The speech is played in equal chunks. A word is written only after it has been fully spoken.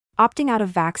opting out of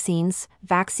vaccines,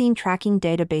 vaccine tracking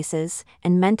databases,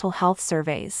 and mental health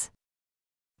surveys.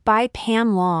 By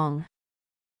Pam Long.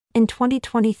 In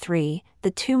 2023,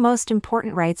 the two most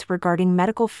important rights regarding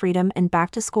medical freedom and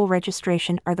back-to-school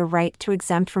registration are the right to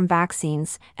exempt from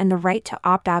vaccines and the right to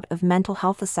opt out of mental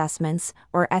health assessments,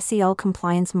 or SEL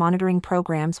compliance monitoring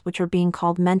programs, which are being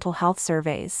called mental health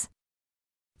surveys.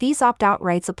 These opt-out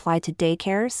rights apply to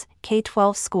daycares,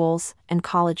 K-12 schools, and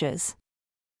colleges.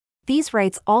 These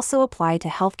rights also apply to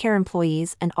healthcare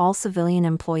employees and all civilian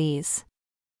employees.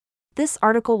 This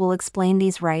article will explain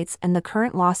these rights and the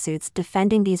current lawsuits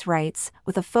defending these rights,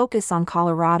 with a focus on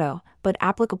Colorado, but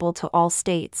applicable to all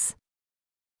states.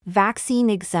 Vaccine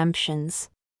exemptions.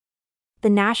 The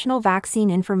National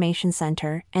Vaccine Information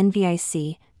Center,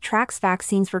 NVIC, tracks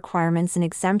vaccines requirements and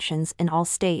exemptions in all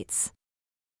states.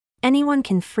 Anyone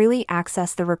can freely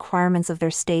access the requirements of their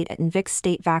state at NVIC's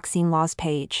State Vaccine Laws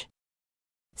page.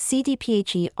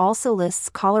 CDPHE also lists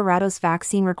Colorado's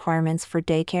vaccine requirements for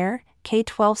daycare,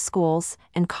 K-12 schools,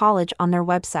 and college on their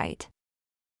website.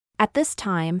 At this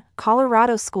time,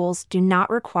 Colorado schools do not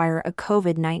require a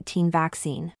COVID-19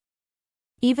 vaccine.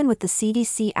 Even with the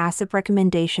CDC ACIP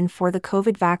recommendation for the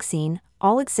COVID vaccine,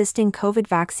 all existing COVID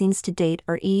vaccines to date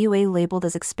are EUA labeled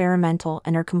as experimental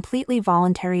and are completely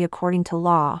voluntary according to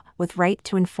law, with right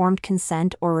to informed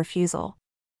consent or refusal.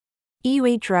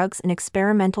 EUA drugs and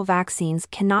experimental vaccines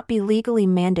cannot be legally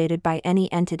mandated by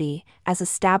any entity, as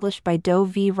established by Doe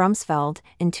v. Rumsfeld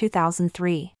in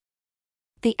 2003.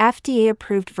 The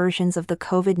FDA-approved versions of the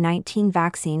COVID-19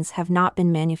 vaccines have not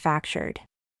been manufactured.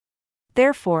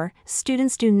 Therefore,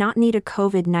 students do not need a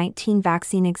COVID-19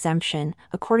 vaccine exemption,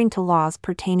 according to laws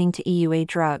pertaining to EUA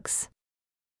drugs.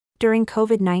 During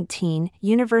COVID-19,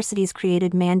 universities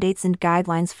created mandates and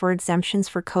guidelines for exemptions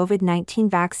for COVID-19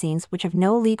 vaccines which have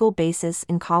no legal basis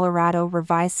in Colorado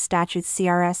Revised Statutes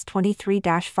CRS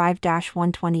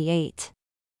 23-5-128.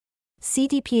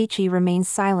 CDPHE remains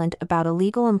silent about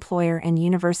illegal employer and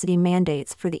university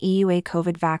mandates for the EUA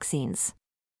COVID vaccines.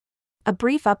 A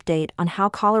brief update on how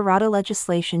Colorado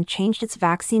legislation changed its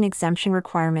vaccine exemption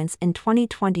requirements in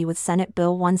 2020 with Senate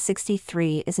Bill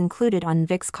 163 is included on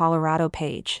NVIC's Colorado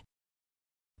page.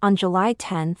 On July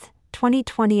 10,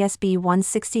 2020, SB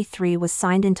 163 was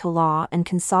signed into law and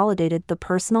consolidated the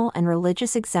personal and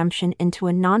religious exemption into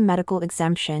a non-medical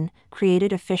exemption,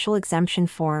 created official exemption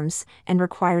forms, and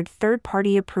required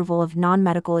third-party approval of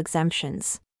non-medical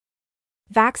exemptions.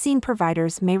 Vaccine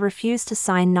providers may refuse to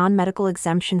sign non-medical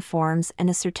exemption forms, and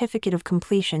a certificate of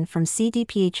completion from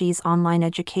CDPHE's online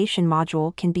education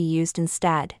module can be used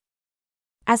instead.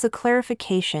 As a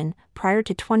clarification, prior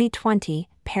to 2020,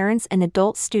 parents and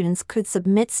adult students could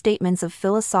submit statements of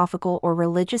philosophical or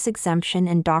religious exemption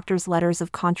and doctor's letters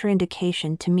of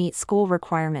contraindication to meet school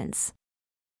requirements.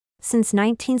 Since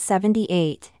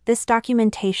 1978, this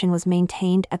documentation was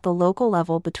maintained at the local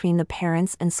level between the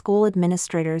parents and school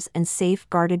administrators and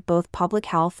safeguarded both public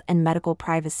health and medical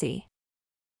privacy.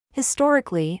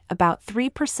 Historically, about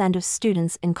 3% of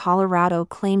students in Colorado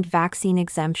claimed vaccine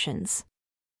exemptions.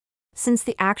 Since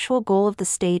the actual goal of the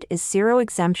state is zero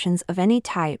exemptions of any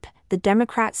type, the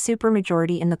Democrat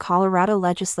supermajority in the Colorado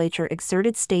legislature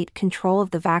exerted state control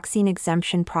of the vaccine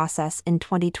exemption process in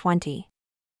 2020.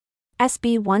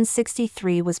 SB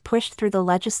 163 was pushed through the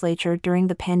legislature during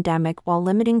the pandemic while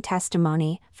limiting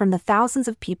testimony from the thousands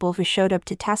of people who showed up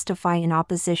to testify in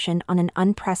opposition on an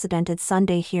unprecedented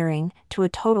Sunday hearing to a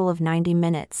total of 90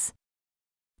 minutes.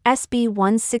 SB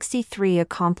 163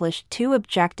 accomplished two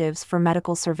objectives for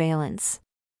medical surveillance.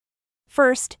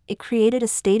 First, it created a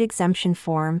state exemption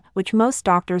form, which most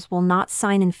doctors will not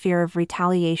sign in fear of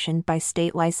retaliation by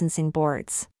state licensing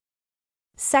boards.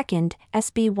 Second,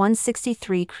 SB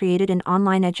 163 created an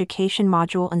online education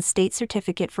module and state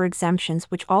certificate for exemptions,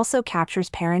 which also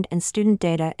captures parent and student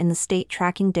data in the state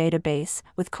tracking database,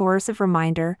 with coercive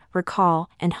reminder, recall,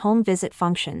 and home visit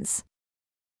functions.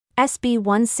 SB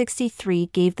 163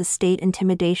 gave the state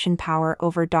intimidation power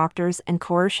over doctors and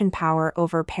coercion power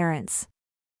over parents.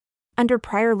 Under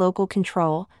prior local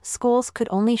control, schools could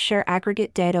only share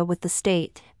aggregate data with the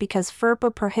state, because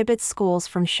FERPA prohibits schools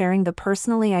from sharing the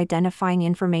personally identifying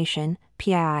information,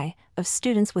 PII, of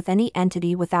students with any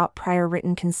entity without prior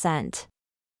written consent.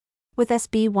 With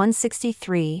SB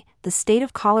 163, the state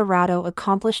of Colorado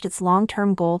accomplished its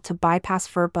long-term goal to bypass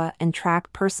FERPA and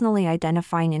track personally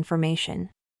identifying information.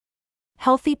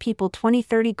 Healthy People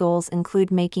 2030 goals include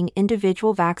making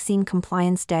individual vaccine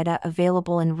compliance data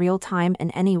available in real time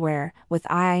and anywhere, with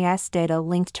IIS data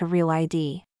linked to Real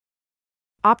ID.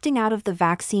 Opting out of the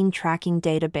vaccine tracking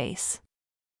database.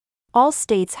 All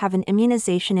states have an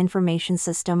Immunization Information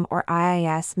System or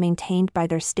IIS maintained by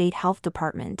their state health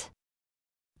department.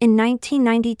 In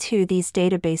 1992, these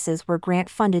databases were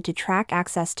grant-funded to track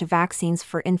access to vaccines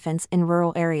for infants in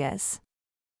rural areas.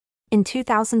 In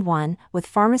 2001, with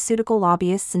pharmaceutical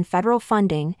lobbyists and federal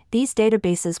funding, these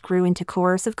databases grew into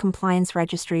coercive compliance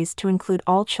registries to include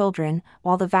all children,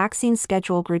 while the vaccine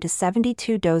schedule grew to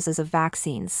 72 doses of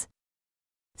vaccines.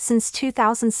 Since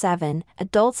 2007,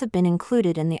 adults have been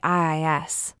included in the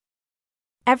IIS.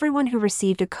 Everyone who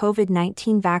received a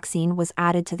COVID-19 vaccine was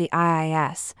added to the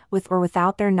IIS, with or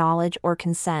without their knowledge or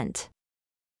consent.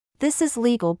 This is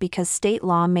legal because state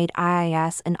law made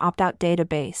IIS an opt-out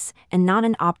database, and not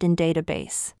an opt-in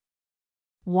database.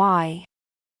 Why?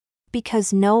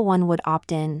 Because no one would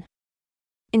opt in.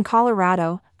 In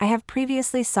Colorado, I have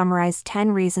previously summarized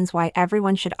 10 reasons why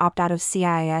everyone should opt out of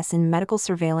CIS in medical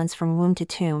surveillance from womb to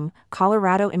tomb,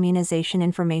 Colorado Immunization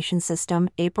Information System,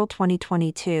 April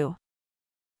 2022.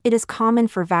 It is common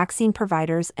for vaccine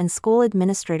providers and school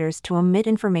administrators to omit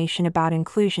information about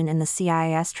inclusion in the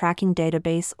CIS tracking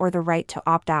database or the right to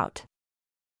opt out.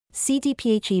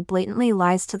 CDPHE blatantly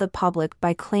lies to the public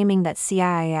by claiming that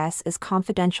CIS is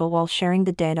confidential while sharing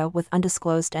the data with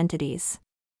undisclosed entities.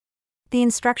 The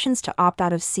instructions to opt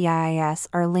out of CIS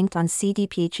are linked on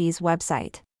CDPHE's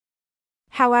website.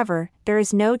 However, there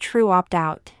is no true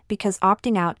opt-out, because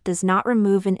opting out does not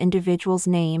remove an individual's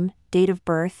name, date of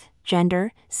birth,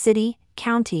 gender, city,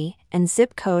 county, and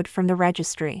zip code from the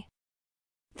registry.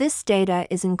 This data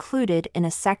is included in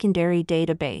a secondary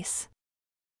database.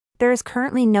 There is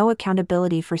currently no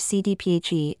accountability for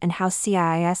CDPHE and how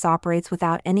CIS operates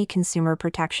without any consumer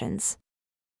protections.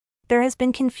 There has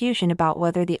been confusion about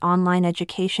whether the online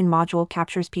education module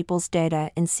captures people's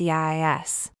data in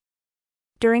CIS.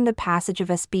 During the passage of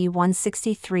SB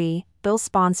 163, bill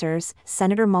sponsors,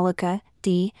 Senator Mullica,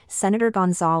 D., Senator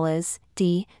Gonzalez,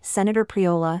 D., Senator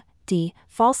Priola, D.,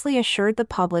 falsely assured the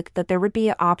public that there would be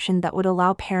an option that would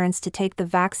allow parents to take the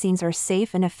vaccines or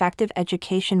safe and effective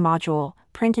education module,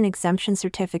 print an exemption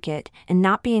certificate, and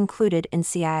not be included in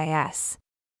CIS.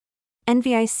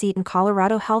 NVIC and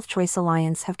Colorado Health Choice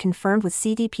Alliance have confirmed with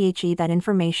CDPHE that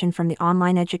information from the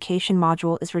online education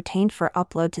module is retained for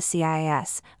upload to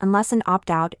CIS, unless an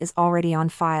opt-out is already on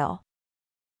file.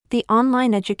 The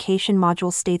online education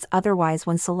module states otherwise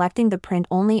when selecting the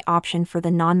print-only option for the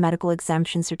non-medical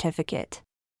exemption certificate.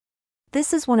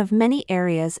 This is one of many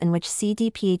areas in which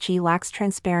CDPHE lacks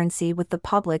transparency with the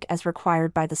public as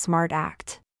required by the SMART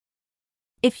Act.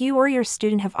 If you or your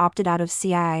student have opted out of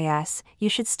CIS, you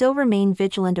should still remain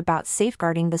vigilant about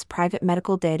safeguarding this private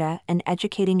medical data and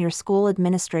educating your school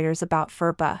administrators about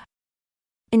FERPA.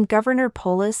 In Governor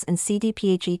Polis and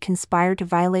CDPHE conspired to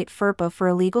violate FERPA for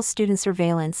illegal student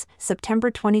surveillance, September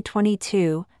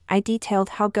 2022, I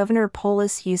detailed how Governor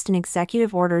Polis used an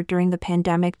executive order during the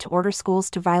pandemic to order schools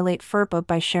to violate FERPA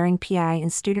by sharing PI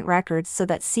and student records so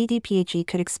that CDPHE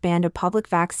could expand a public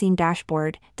vaccine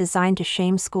dashboard designed to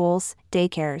shame schools,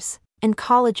 daycares, and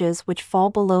colleges which fall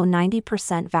below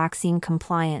 90% vaccine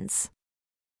compliance.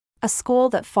 A school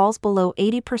that falls below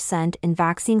 80% in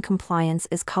vaccine compliance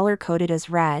is color-coded as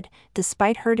red,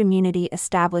 despite herd immunity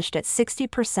established at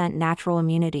 60% natural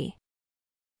immunity.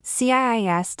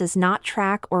 CIS does not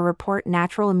track or report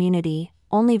natural immunity,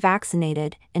 only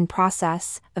vaccinated, in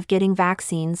process of getting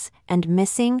vaccines, and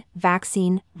missing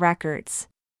vaccine records.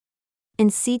 In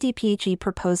CDPHE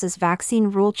proposes vaccine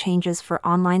rule changes for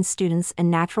online students and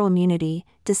natural immunity,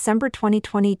 December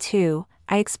 2022,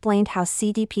 I explained how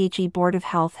CDPHE Board of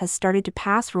Health has started to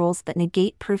pass rules that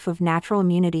negate proof of natural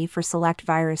immunity for select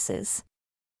viruses.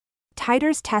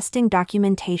 Titers testing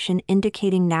documentation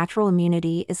indicating natural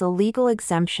immunity is a legal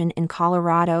exemption in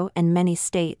Colorado and many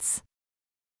states.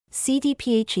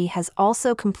 CDPHE has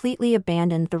also completely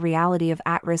abandoned the reality of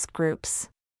at-risk groups.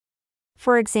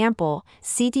 For example,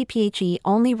 CDPHE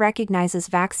only recognizes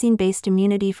vaccine-based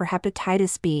immunity for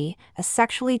hepatitis B, a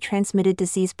sexually transmitted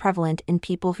disease prevalent in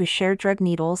people who share drug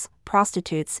needles,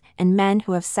 prostitutes, and men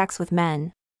who have sex with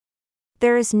men.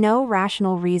 There is no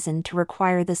rational reason to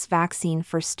require this vaccine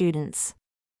for students.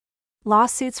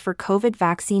 Lawsuits for COVID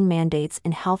vaccine mandates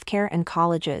in healthcare and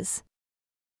colleges.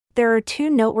 There are two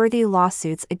noteworthy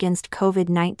lawsuits against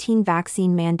COVID-19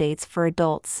 vaccine mandates for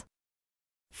adults.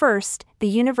 First, the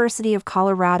University of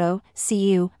Colorado,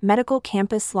 CU, Medical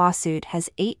Campus lawsuit has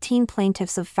 18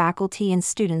 plaintiffs of faculty and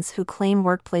students who claim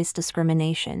workplace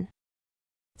discrimination.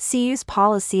 CU's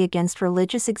policy against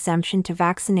religious exemption to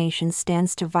vaccination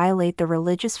stands to violate the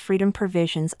religious freedom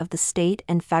provisions of the state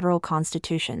and federal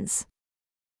constitutions.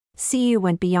 CU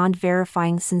went beyond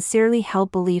verifying sincerely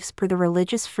held beliefs per the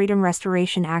Religious Freedom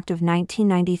Restoration Act of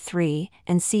 1993,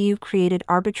 and CU created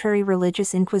arbitrary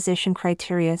religious inquisition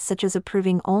criteria such as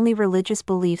approving only religious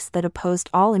beliefs that opposed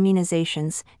all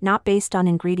immunizations, not based on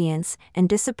ingredients, and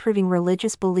disapproving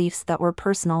religious beliefs that were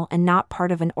personal and not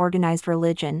part of an organized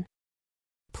religion.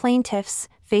 Plaintiffs,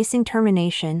 facing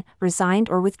termination,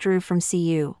 resigned or withdrew from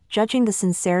CU, judging the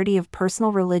sincerity of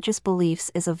personal religious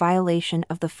beliefs is a violation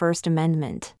of the First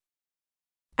Amendment.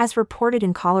 As reported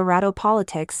in Colorado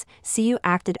Politics, CU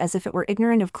acted as if it were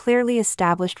ignorant of clearly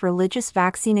established religious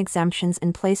vaccine exemptions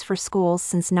in place for schools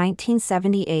since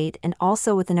 1978 and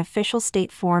also with an official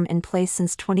state form in place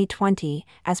since 2020,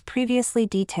 as previously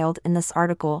detailed in this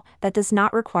article, that does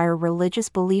not require religious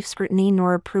belief scrutiny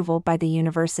nor approval by the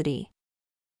university.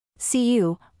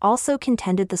 CU also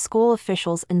contended the school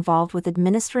officials involved with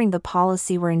administering the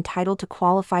policy were entitled to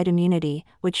qualified immunity,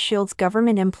 which shields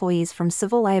government employees from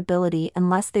civil liability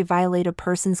unless they violate a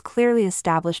person's clearly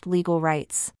established legal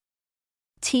rights.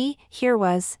 Here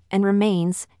was, and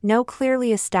remains, no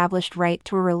clearly established right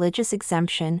to a religious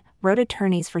exemption, wrote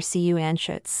attorneys for CU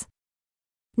Anschutz.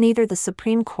 Neither the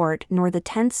Supreme Court nor the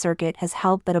 10th Circuit has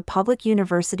held that a public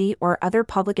university or other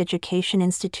public education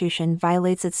institution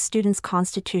violates its students'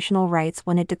 constitutional rights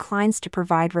when it declines to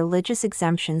provide religious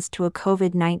exemptions to a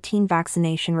COVID-19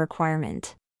 vaccination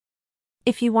requirement.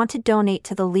 If you want to donate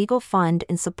to the legal fund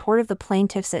in support of the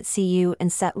plaintiffs at CU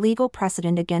and set legal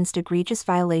precedent against egregious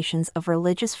violations of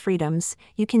religious freedoms,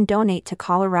 you can donate to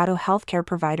Colorado Healthcare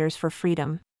Providers for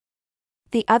Freedom.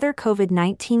 The other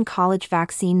COVID-19 college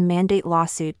vaccine mandate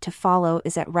lawsuit to follow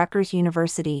is at Rutgers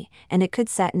University, and it could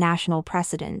set national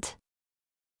precedent.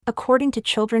 According to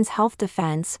Children's Health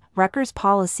Defense, Rutgers'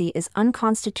 policy is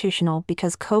unconstitutional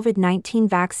because COVID-19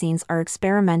 vaccines are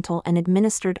experimental and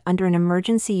administered under an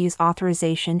emergency use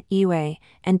authorization (EUA),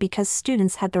 and because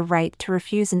students had the right to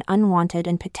refuse an unwanted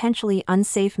and potentially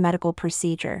unsafe medical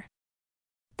procedure.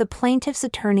 The plaintiff's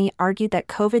attorney argued that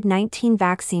COVID-19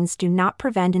 vaccines do not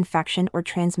prevent infection or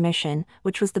transmission,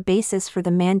 which was the basis for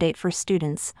the mandate for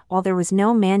students, while there was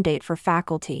no mandate for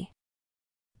faculty.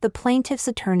 The plaintiff's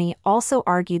attorney also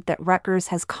argued that Rutgers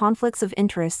has conflicts of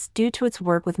interest due to its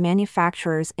work with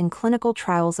manufacturers in clinical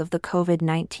trials of the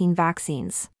COVID-19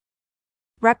 vaccines.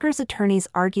 Rutgers attorneys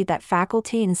argued that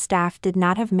faculty and staff did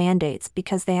not have mandates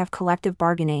because they have collective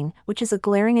bargaining, which is a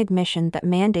glaring admission that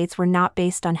mandates were not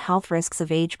based on health risks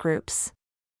of age groups.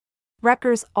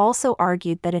 Rutgers also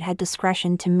argued that it had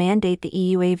discretion to mandate the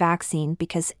EUA vaccine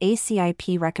because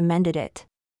ACIP recommended it.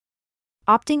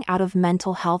 Opting out of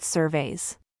mental health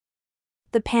surveys.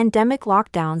 The pandemic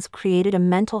lockdowns created a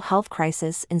mental health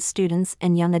crisis in students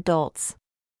and young adults.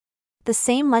 The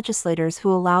same legislators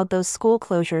who allowed those school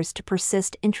closures to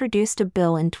persist introduced a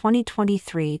bill in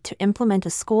 2023 to implement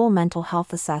a school mental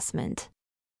health assessment.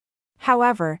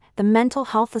 However, the mental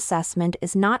health assessment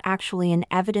is not actually an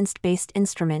evidence-based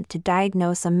instrument to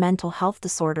diagnose a mental health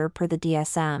disorder per the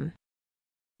DSM.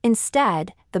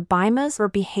 Instead, the BIMAS or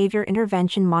Behavior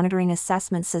Intervention Monitoring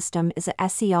Assessment System is a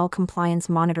SEL compliance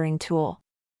monitoring tool.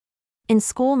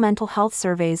 In-school mental health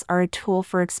surveys are a tool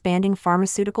for expanding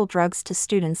pharmaceutical drugs to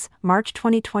students. March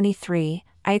 2023,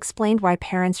 I explained why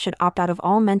parents should opt out of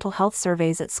all mental health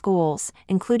surveys at schools,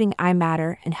 including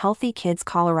iMatter and Healthy Kids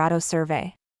Colorado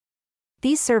Survey.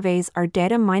 These surveys are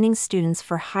data mining students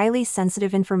for highly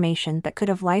sensitive information that could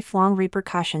have lifelong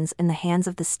repercussions in the hands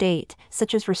of the state,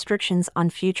 such as restrictions on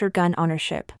future gun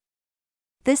ownership.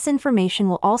 This information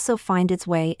will also find its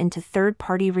way into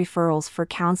third-party referrals for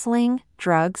counseling,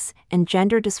 drugs, and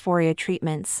gender dysphoria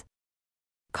treatments.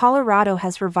 Colorado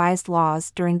has revised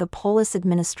laws during the Polis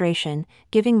administration,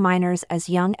 giving minors as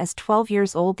young as 12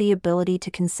 years old the ability to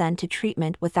consent to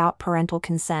treatment without parental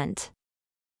consent.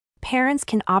 Parents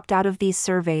can opt out of these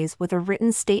surveys with a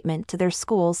written statement to their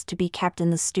schools to be kept in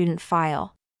the student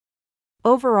file.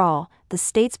 Overall, the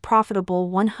state's profitable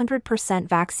 100%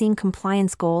 vaccine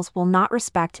compliance goals will not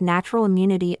respect natural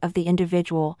immunity of the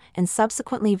individual, and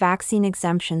subsequently vaccine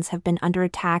exemptions have been under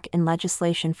attack in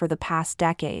legislation for the past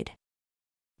decade.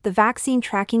 The vaccine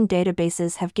tracking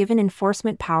databases have given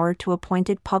enforcement power to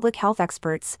appointed public health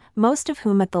experts, most of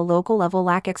whom at the local level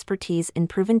lack expertise in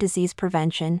proven disease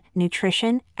prevention,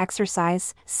 nutrition,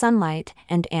 exercise, sunlight,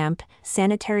 and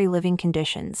sanitary living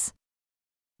conditions.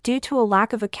 Due to a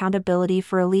lack of accountability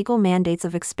for illegal mandates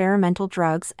of experimental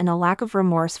drugs and a lack of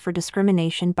remorse for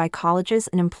discrimination by colleges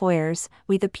and employers,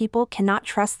 we the people cannot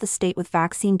trust the state with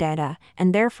vaccine data,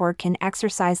 and therefore can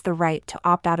exercise the right to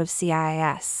opt out of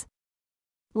CIIS.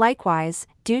 Likewise,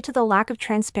 due to the lack of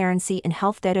transparency in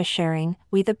health data sharing,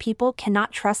 we the people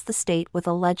cannot trust the state with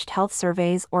alleged health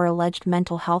surveys or alleged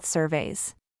mental health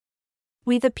surveys.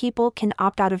 We the people can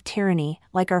opt out of tyranny,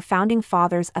 like our founding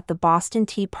fathers at the Boston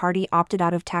Tea Party opted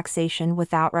out of taxation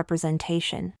without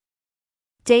representation.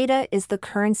 Data is the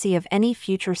currency of any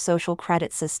future social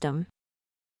credit system.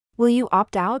 Will you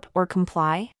opt out or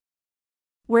comply?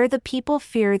 Where the people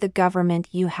fear the government,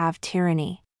 you have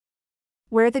tyranny.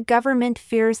 Where the government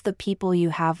fears the people,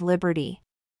 you have liberty.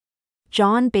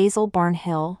 John Basil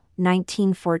Barnhill,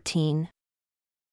 1914.